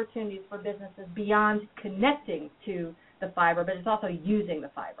are opportunities for businesses beyond connecting to the fiber, but it's also using the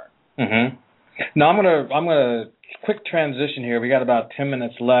fiber. Mm-hmm. Now I'm gonna quick transition here. We got about 10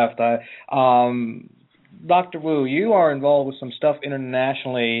 minutes left. Dr. Wu, you are involved with some stuff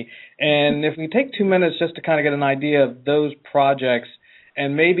internationally, and if we take 2 minutes just to kind of get an idea of those projects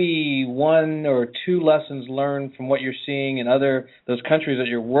and maybe one or two lessons learned from what you're seeing in those countries that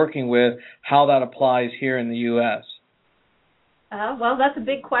you're working with, how that applies here in the U.S. Well, that's a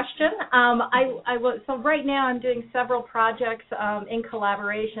big question. So right now I'm doing several projects in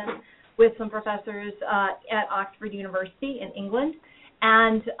collaboration with some professors at Oxford University in England.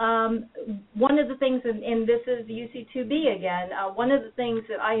 And one of the things, and this is UC2B again, one of the things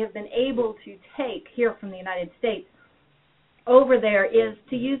that I have been able to take here from the United States over there is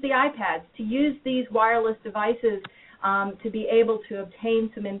to use the iPads, to use these wireless devices to be able to obtain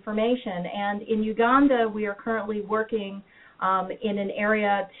some information. And in Uganda, we are currently working in an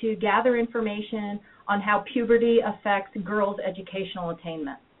area to gather information on how puberty affects girls' educational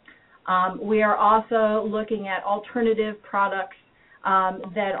attainment. We are also looking at alternative products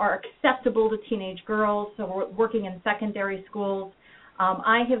that are acceptable to teenage girls, so we're working in secondary schools.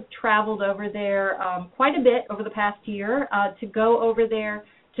 I have traveled over there quite a bit over the past year to go over there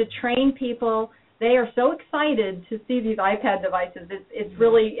to train people. They are so excited to see these iPad devices. It's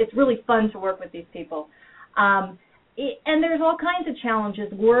really fun to work with these people. And there's all kinds of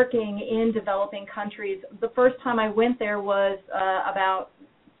challenges working in developing countries. The first time I went there was about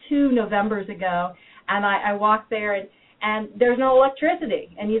 2 Novembers ago, and I walked there, and there's no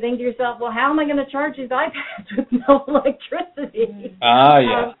electricity. And you think to yourself, well, how am I going to charge these iPads with no electricity?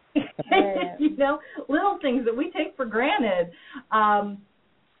 Yeah. You know, little things that we take for granted.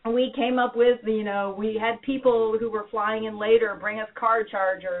 We came up with, we had people who were flying in later bring us car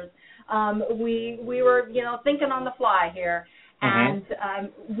chargers. We were, thinking on the fly here. And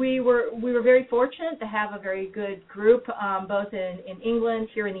we were very fortunate to have a very good group, both in England,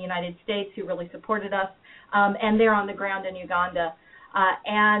 here in the United States, who really supported us, and they're on the ground in Uganda.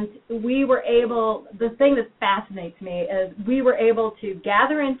 And we were able, the thing that fascinates me is we were able to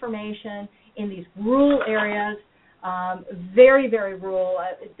gather information in these rural areas, very, very rural.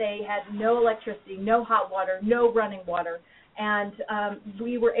 They had no electricity, no hot water, no running water. And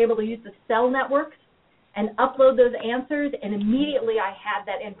we were able to use the cell networks and upload those answers, and immediately I had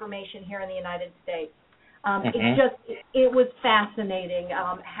that information here in the United States. It was fascinating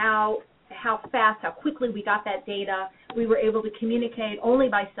how fast, how quickly we got that data. We were able to communicate only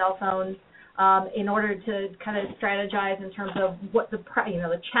by cell phones in order to kind of strategize in terms of what the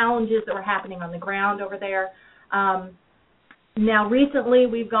challenges that were happening on the ground over there. Now, recently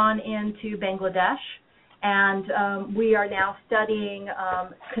we've gone into Bangladesh, and we are now studying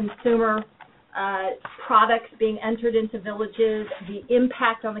consumer products being entered into villages, the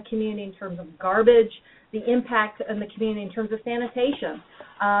impact on the community in terms of garbage, the impact on the community in terms of sanitation.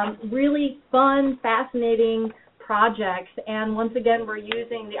 Really fun, fascinating projects, and once again, we're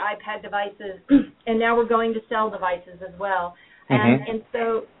using the iPad devices, and now we're going to cell devices as well. And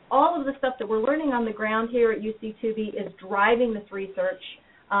so all of the stuff that we're learning on the ground here at UC2B is driving this research,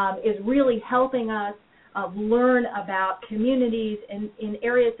 is really helping us learn about communities in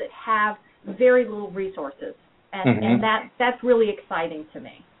areas that have very little resources, and that's really exciting to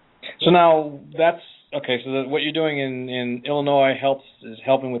me. So now that's okay. So what you're doing in Illinois is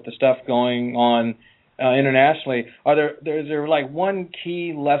helping with the stuff going on internationally. Is there like one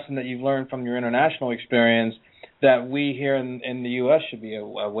key lesson that you've learned from your international experience that we here in the U.S. should be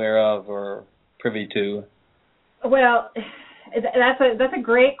aware of or privy to? Well, that's a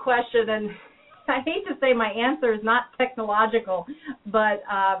great question, and I hate to say my answer is not technological, but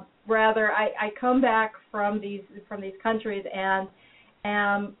rather I come back from these countries and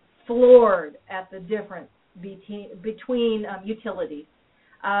am floored at the difference between utilities.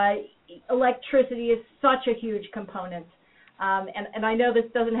 Electricity is such a huge component, and I know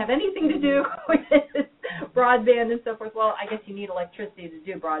this doesn't have anything to do with broadband and so forth. Well, I guess you need electricity to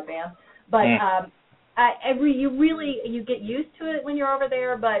do broadband, but you get used to it when you're over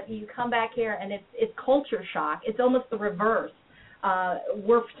there, but you come back here and it's culture shock. It's almost the reverse.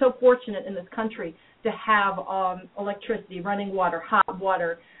 We're so fortunate in this country to have electricity, running water, hot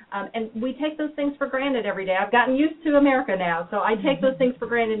water, and we take those things for granted every day. I've gotten used to America now, so I take those things for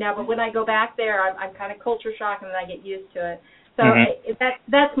granted now, but when I go back there, I'm kind of culture shocked and then I get used to it. So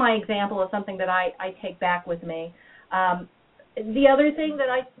that's my example of something that I take back with me. The other thing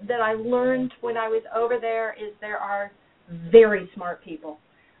that I learned when I was over there is there are very smart people.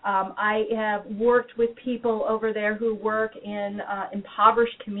 I have worked with people over there who work in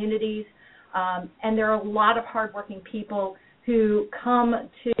impoverished communities, and there are a lot of hardworking people who come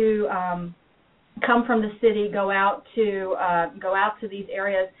to come from the city, go out to these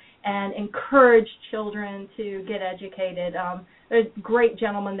areas and encourage children to get educated. There's a great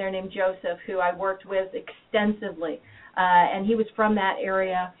gentleman there named Joseph who I worked with extensively, and he was from that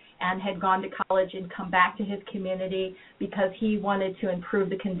area and had gone to college and come back to his community because he wanted to improve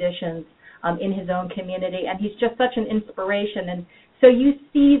the conditions in his own community, and he's just such an inspiration. And so you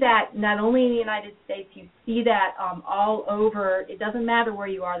see that not only in the United States, you see that all over. It doesn't matter where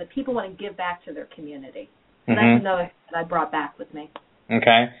you are, that people want to give back to their community. So that's another thing that I brought back with me.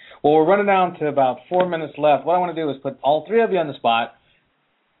 Okay. Well, we're running down to about 4 minutes left. What I want to do is put all three of you on the spot.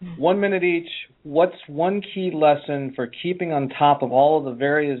 1 minute each. What's one key lesson for keeping on top of all of the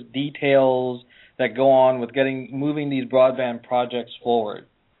various details that go on with moving these broadband projects forward?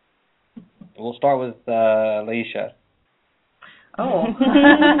 We'll start with Laisha. Oh.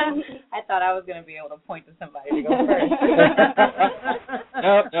 I thought I was going to be able to point to somebody to go first.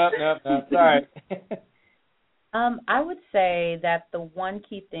 Nope. Sorry. I would say that the one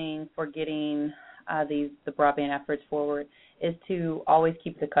key thing for getting the broadband efforts forward is to always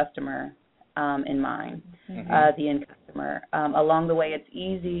keep the customer in mind, the end customer. Along the way, it's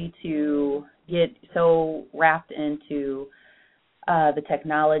easy to get so wrapped into the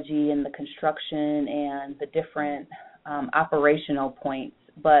technology and the construction and the different operational points,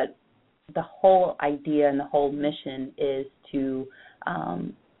 but the whole idea and the whole mission is to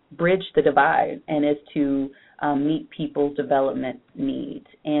bridge the divide and is to meet people's development needs.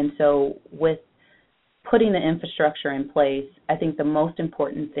 And so with putting the infrastructure in place, I think the most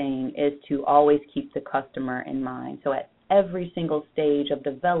important thing is to always keep the customer in mind. So at every single stage of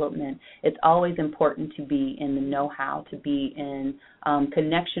development, it's always important to be in the know-how, to be in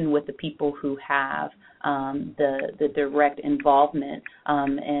connection with the people who have the direct involvement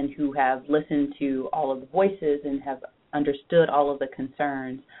and who have listened to all of the voices and have understood all of the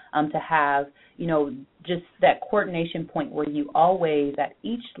concerns, to have, just that coordination point where you always at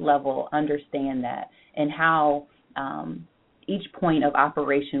each level understand that and how each point of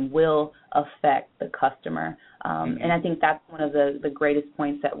operation will affect the customer. And I think that's one of the greatest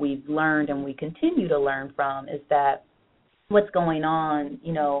points that we've learned and we continue to learn from is that what's going on,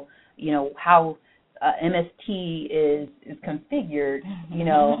 how MST is configured,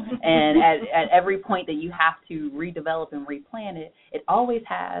 and at every point that you have to redevelop and replan it, it always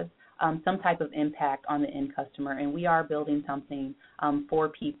has some type of impact on the end customer. And we are building something for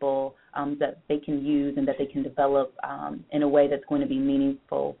people that they can use and that they can develop in a way that's going to be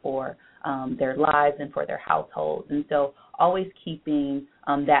meaningful for their lives and for their households. And so always keeping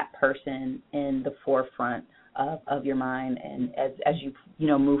that person in the forefront of your mind, and as you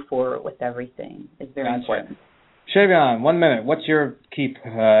move forward with everything is very important. Champaign, 1 minute. What's your key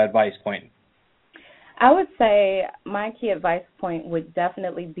advice point? I would say my key advice point would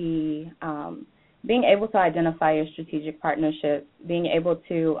definitely be being able to identify your strategic partnerships, being able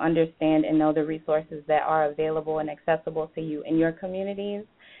to understand and know the resources that are available and accessible to you in your communities,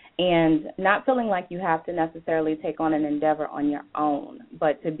 and not feeling like you have to necessarily take on an endeavor on your own,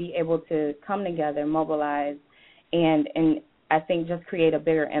 but to be able to come together, mobilize, and I think just create a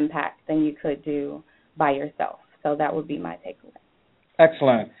bigger impact than you could do by yourself. So that would be my takeaway.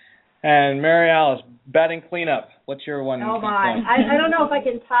 Excellent. And Mary Alice, batting cleanup. What's your one? Oh my! I don't know if I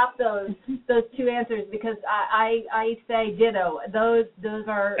can top those two answers because I say ditto. Those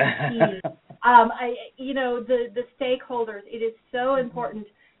are key. The stakeholders. It is so important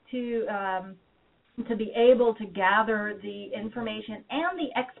to be able to gather the information and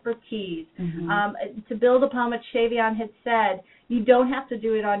the expertise. To build upon what Champaign had said, you don't have to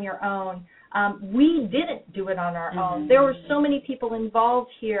do it on your own. We didn't do it on our own. There were so many people involved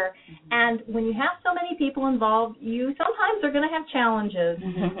here, and when you have so many people involved, you sometimes are going to have challenges.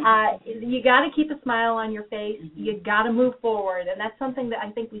 You got to keep a smile on your face. You got to move forward, and that's something that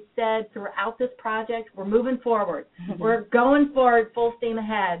I think we said throughout this project. We're moving forward. We're going forward full steam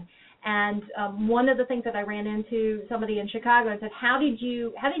ahead. And one of the things that I ran into somebody in Chicago and said, how did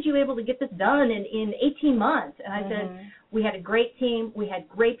you able to get this done in 18 months? And I said, we had a great team. We had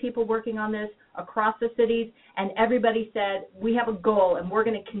great people working on this across the cities, and everybody said, we have a goal, and we're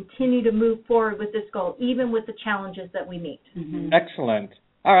going to continue to move forward with this goal, even with the challenges that we meet. Excellent.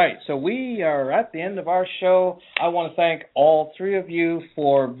 All right, so we are at the end of our show. I want to thank all three of you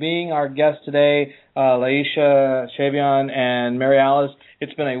for being our guests today, Laisha, Champaign, and Mary Alice.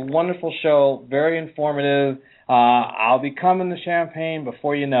 It's been a wonderful show, very informative. I'll be coming to Champaign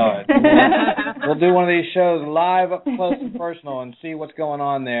before you know it. We'll do one of these shows live up close and personal and see what's going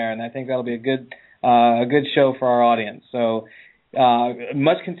on there, and I think that'll be a good show for our audience. So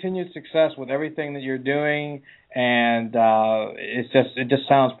much continued success with everything that you're doing, and it just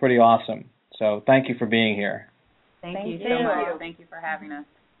sounds pretty awesome. So thank you for being here. Thank you so much. Thank you for having us.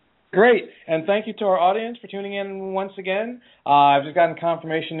 Great, and thank you to our audience for tuning in once again. I've just gotten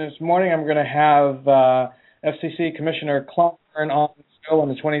confirmation this morning I'm going to have FCC Commissioner Clark on the show on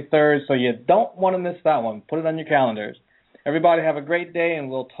the 23rd, so you don't want to miss that one. Put it on your calendars. Everybody have a great day,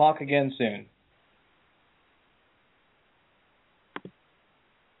 and we'll talk again soon.